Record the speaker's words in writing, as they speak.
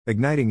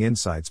Igniting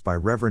Insights by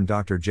Reverend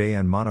Dr. J.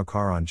 N.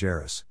 Manokaran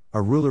Jairus,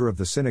 a ruler of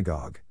the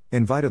synagogue,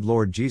 invited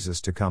Lord Jesus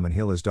to come and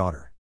heal his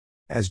daughter.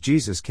 As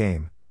Jesus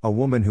came, a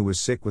woman who was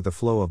sick with a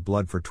flow of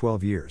blood for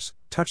 12 years,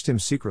 touched him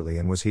secretly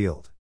and was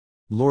healed.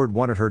 Lord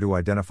wanted her to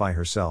identify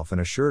herself and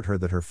assured her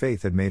that her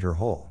faith had made her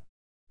whole.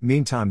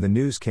 Meantime the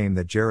news came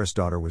that Jairus'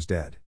 daughter was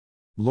dead.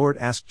 Lord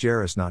asked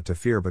Jairus not to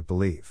fear but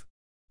believe.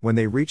 When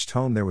they reached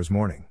home there was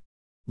mourning.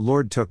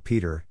 Lord took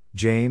Peter,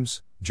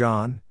 James,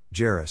 John,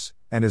 Jairus,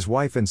 and his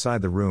wife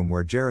inside the room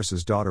where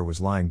Jairus' daughter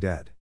was lying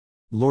dead.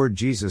 Lord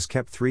Jesus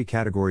kept three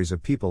categories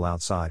of people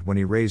outside when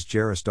he raised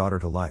Jairus' daughter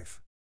to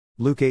life.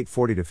 Luke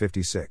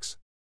 8:40-56.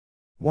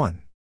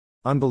 1.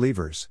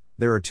 Unbelievers.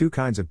 There are two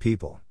kinds of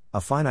people,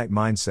 a finite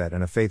mindset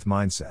and a faith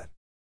mindset.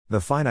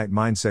 The finite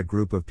mindset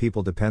group of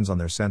people depends on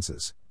their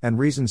senses and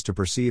reasons to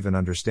perceive and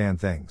understand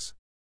things.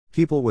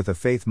 People with a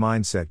faith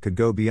mindset could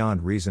go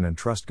beyond reason and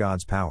trust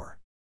God's power.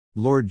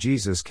 Lord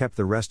Jesus kept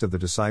the rest of the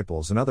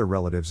disciples and other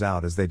relatives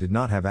out as they did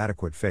not have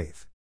adequate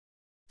faith.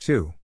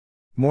 2.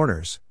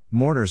 Mourners.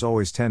 Mourners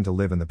always tend to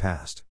live in the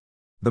past.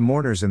 The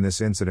mourners in this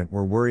incident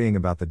were worrying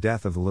about the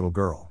death of the little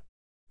girl.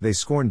 They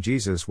scorned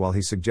Jesus while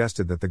he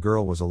suggested that the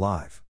girl was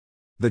alive.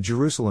 The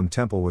Jerusalem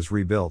temple was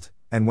rebuilt,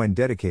 and when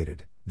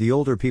dedicated, the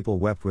older people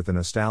wept with the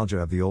nostalgia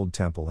of the old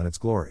temple and its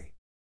glory.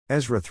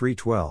 Ezra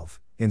 3:12,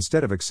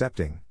 instead of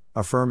accepting,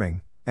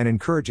 affirming, and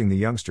encouraging the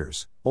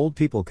youngsters, old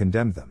people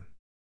condemned them.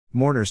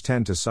 Mourners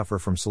tend to suffer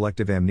from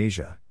selective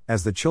amnesia,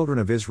 as the children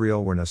of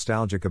Israel were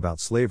nostalgic about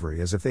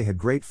slavery as if they had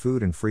great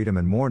food and freedom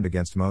and mourned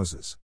against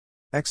Moses.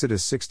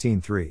 Exodus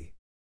 16:3.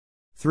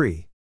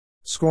 3.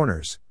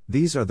 Scorners.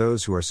 These are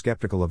those who are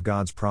skeptical of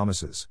God's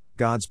promises,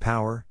 God's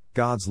power,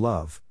 God's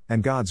love,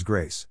 and God's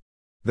grace.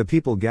 The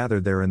people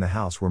gathered there in the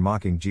house were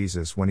mocking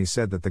Jesus when he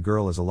said that the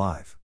girl is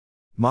alive.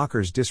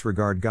 Mockers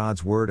disregard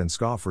God's word and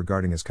scoff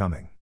regarding his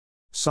coming.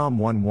 Psalm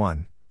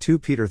 1:1, 2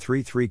 Peter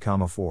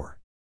 3:3-4.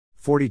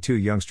 42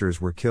 youngsters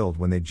were killed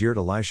when they jeered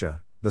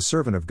Elisha, the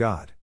servant of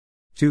God.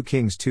 2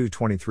 Kings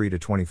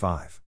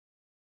 2:23-25.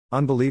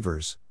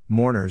 Unbelievers,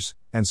 mourners,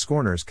 and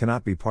scorners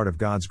cannot be part of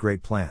God's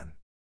great plan.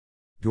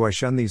 Do I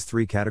shun these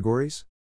three categories?